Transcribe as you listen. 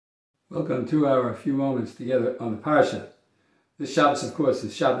Welcome to our few moments together on the Parsha. This Shabbos, of course,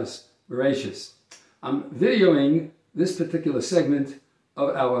 is Shabbos Bereishis. I'm videoing this particular segment of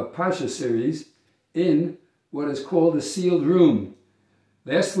our Parsha series in what is called the sealed room.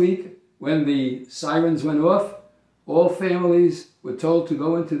 Last week, when the sirens went off, all families were told to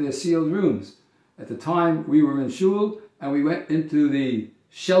go into their sealed rooms. At the time, we were in shul, and we went into the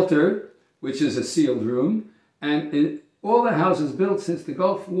shelter, which is a sealed room, and in all the houses built since the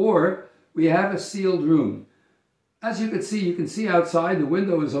Gulf War, we have a sealed room. As you can see outside, the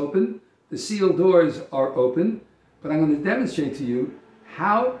window is open, the sealed doors are open, but I'm going to demonstrate to you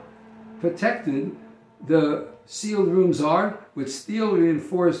how protected the sealed rooms are with steel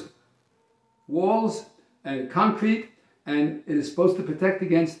reinforced walls and concrete, and it is supposed to protect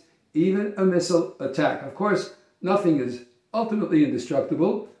against even a missile attack. Of course, nothing is ultimately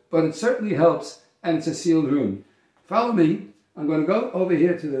indestructible, but it certainly helps, and it's a sealed room. Follow me. I'm going to go over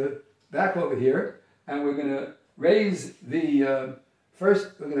here to the back over here, and we're going to raise the,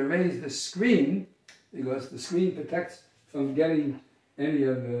 first we're going to raise the screen, because the screen protects from getting any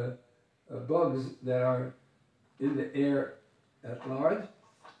of the bugs that are in the air at large.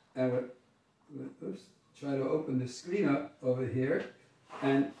 And we'll try to open the screen up over here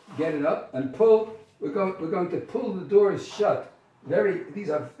and get it up and pull. We're going to pull the doors shut. These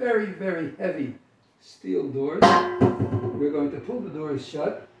are very, very heavy steel doors. We're going to pull the doors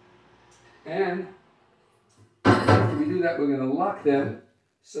shut, and after we do that, we're going to lock them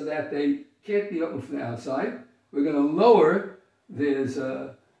so that they can't be opened from the outside. We're going to lower, there's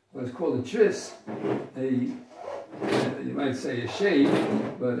what's called a tris, you might say a shade,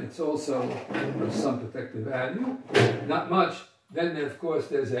 but it's also of some protective value. Not much. Then, of course,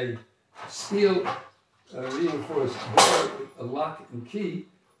 there's a steel reinforced door with a lock and key.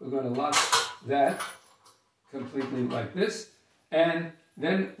 We're going to lock that completely like this. And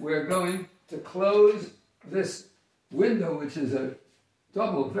then we're going to close this window, which is a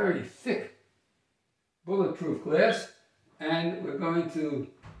double, very thick, bulletproof glass. And we're going to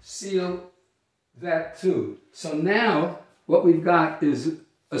seal that too. So now what we've got is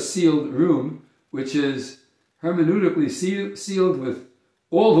a sealed room, which is hermeneutically sealed with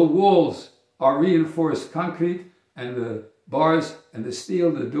all the walls are reinforced concrete, and the bars and the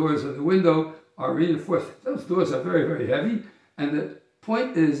steel, the doors of the window are reinforced. Those doors are very, very heavy. And the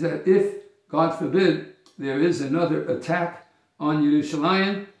point is that if, God forbid, there is another attack on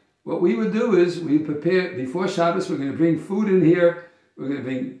Yerushalayim, what we would do is we prepare, before Shabbos, we're going to bring food in here, we're going to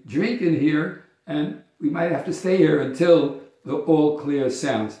bring drink in here, and we might have to stay here until the all clear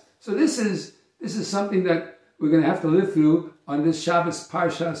sounds. So this is something that we're going to have to live through on this Shabbos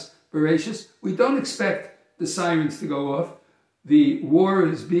Parshas Bereishis. We don't expect the sirens to go off. The war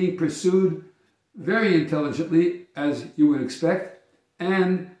is being pursued very intelligently, as you would expect,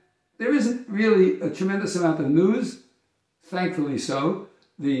 and there isn't really a tremendous amount of news, thankfully so.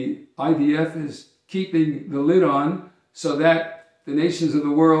 The IDF is keeping the lid on so that the nations of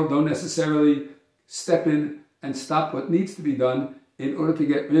the world don't necessarily step in and stop what needs to be done in order to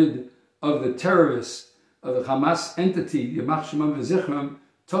get rid of the terrorists, of the Hamas entity, the Marcheshvan,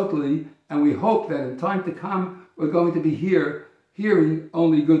 totally, and we hope that in time to come, we're going to be hearing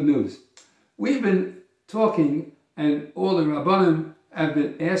only good news. We've been talking, and all the Rabbanim have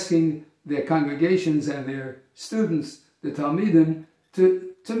been asking their congregations and their students, the Talmidim,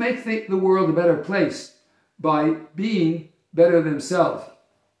 to make the world a better place by being better themselves.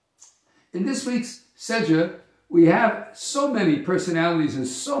 In this week's Sedra, we have so many personalities and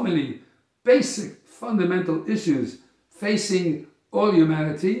so many basic fundamental issues facing all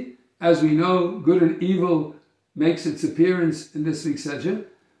humanity. As we know, good and evil makes its appearance in this week's Sedra.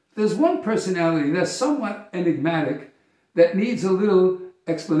 There's one personality that's somewhat enigmatic that needs a little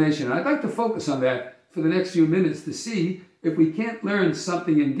explanation. I'd like to focus on that for the next few minutes to see if we can't learn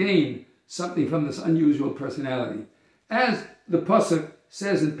something and gain something from this unusual personality. As the Pasuk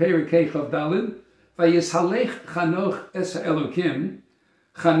says in Perikei Chav Daled, Vayishalech Chanoch es Elokim,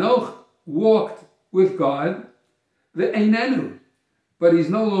 Chanoch walked with God, ve'einenu, but he's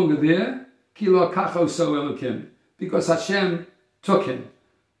no longer there, ki lo kacho so Elokim, because Hashem took him.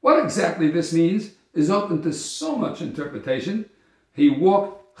 What exactly this means is open to so much interpretation. He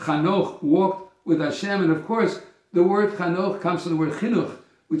walked, Chanoch walked with Hashem, and of course, the word Chanoch comes from the word Chinuch,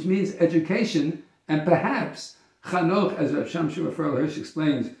 which means education, and perhaps Chanoch, as Rav Shamshua Raphael Hirsch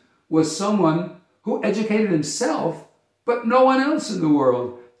explains, was someone who educated himself, but no one else in the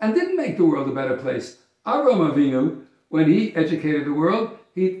world, and didn't make the world a better place. Avraham Avinu, when he educated the world,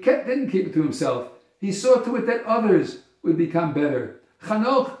 he didn't keep it to himself. He saw to it that others would become better.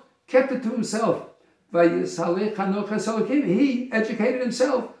 Chanoch kept it to himself. He educated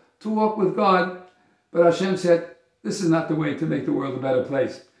himself, to walk with God. But Hashem said, this is not the way to make the world a better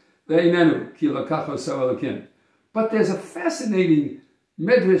place. But there's a fascinating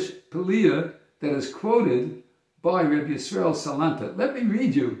Medrash Paliya that is quoted by Rabbi Yisrael Salanta. Let me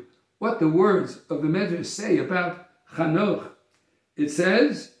read you what the words of the Medrash say about Chanoch. It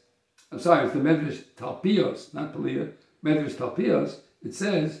says, it's the Medrash Talpios, not Paliya, Medrash Talpios. It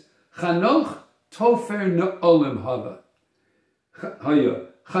says, Chanoch tofer ne'olim haya.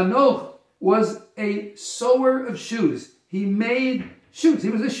 Chanoch was a sewer of shoes. He made shoes. He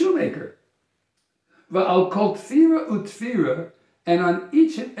was a shoemaker. Va'al kol tfira utfira, and on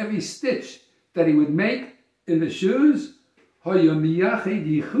each and every stitch that he would make in the shoes, haya miyachid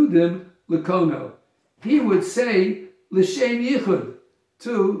yichudim lekono. He would say l'shem yichud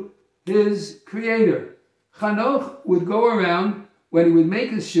to his creator. Chanoch would go around when he would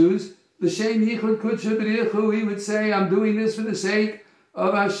make his shoes. L'shem yichud kudsha b'richu. He would say, I'm doing this for the sake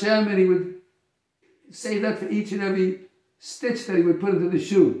of Hashem, and he would say that for each and every stitch that he would put into the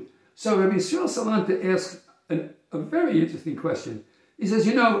shoe. So Rabbi Yisrael Salanta asks a very interesting question. He says,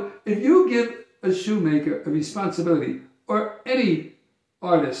 if you give a shoemaker a responsibility, or any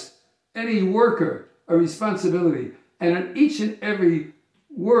artist, any worker a responsibility, and on each and every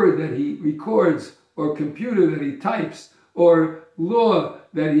word that he records, or computer that he types, or law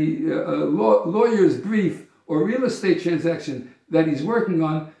that lawyer's brief, or real estate transaction that he's working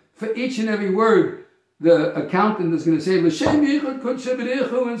on, for each and every word, the accountant is going to say, L'shem yichud kudsha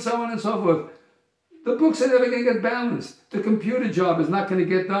b'richu, and so on and so forth. The books are never going to get balanced. The computer job is not going to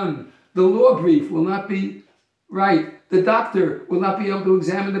get done. The law brief will not be right. The doctor will not be able to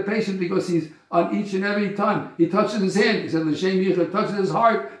examine the patient because he's on each and every time. He touches his hand. He said, L'shem yichud. Touches his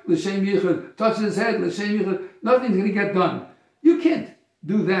heart. L'shem yichud. Touches his head. L'shem yichud. Nothing's going to get done. You can't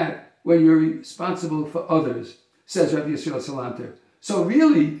do that when you're responsible for others, says Rabbi Yisrael Salanter. So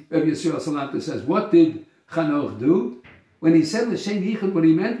really, Rabbi Yisrael Salanter says, what did Chanoch do? When he said L'shem yichud, what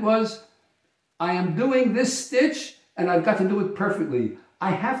he meant was, I am doing this stitch, and I've got to do it perfectly.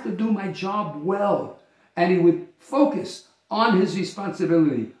 I have to do my job well. And he would focus on his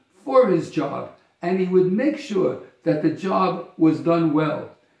responsibility for his job, and he would make sure that the job was done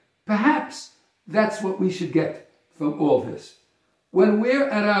well. Perhaps that's what we should get from all this. When we're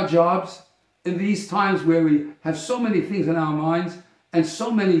at our jobs, in these times where we have so many things in our minds, and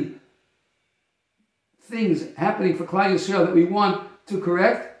so many things happening for Klal Yisrael that we want to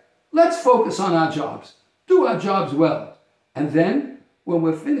correct, let's focus on our jobs. Do our jobs well. And then, when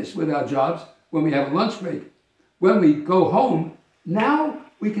we're finished with our jobs, when we have a lunch break, when we go home, now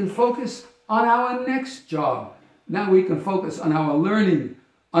we can focus on our next job. Now we can focus on our learning,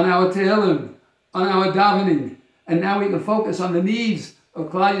 on our tehillim, on our davening. And now we can focus on the needs of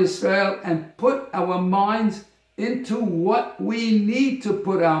Klal Yisrael and put our minds into what we need to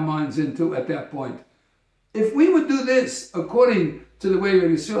put our minds into at that point. If we would do this according to the way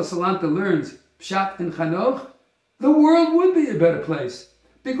Rabbi Yisrael Salanta learns Pshat and Chanoch, the world would be a better place.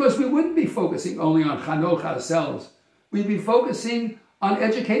 Because we wouldn't be focusing only on Chanoch ourselves. We'd be focusing on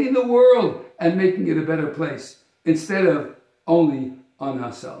educating the world and making it a better place, instead of only on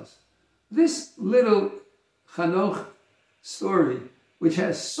ourselves. This little Chanoch story, which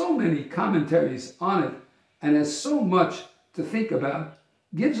has so many commentaries on it, and has so much to think about,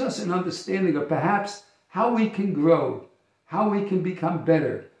 gives us an understanding of perhaps how we can grow, how we can become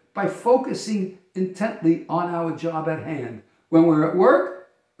better, by focusing intently on our job at hand. When we're at work,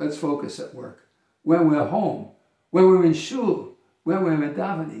 let's focus at work. When we're home, when we're in shul, when we're in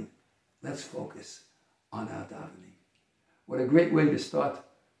davening, let's focus on our davening. What a great way to start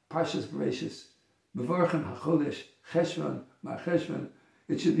Parshas Bereishis. Mevorchim, Hachodesh, Cheshvan, Marcheshvan.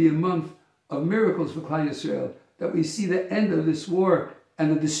 It should be a month of miracles for Klal Yisrael, that we see the end of this war and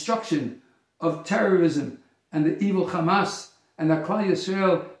the destruction of terrorism and the evil Hamas, and that Klal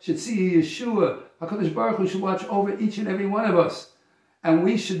Yisrael should see Yeshua. Hachodesh Baruch Hu should watch over each and every one of us. And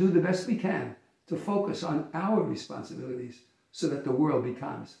we should do the best we can to focus on our responsibilities so that the world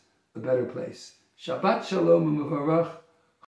becomes a better place. Shabbat Shalom and Mevorach.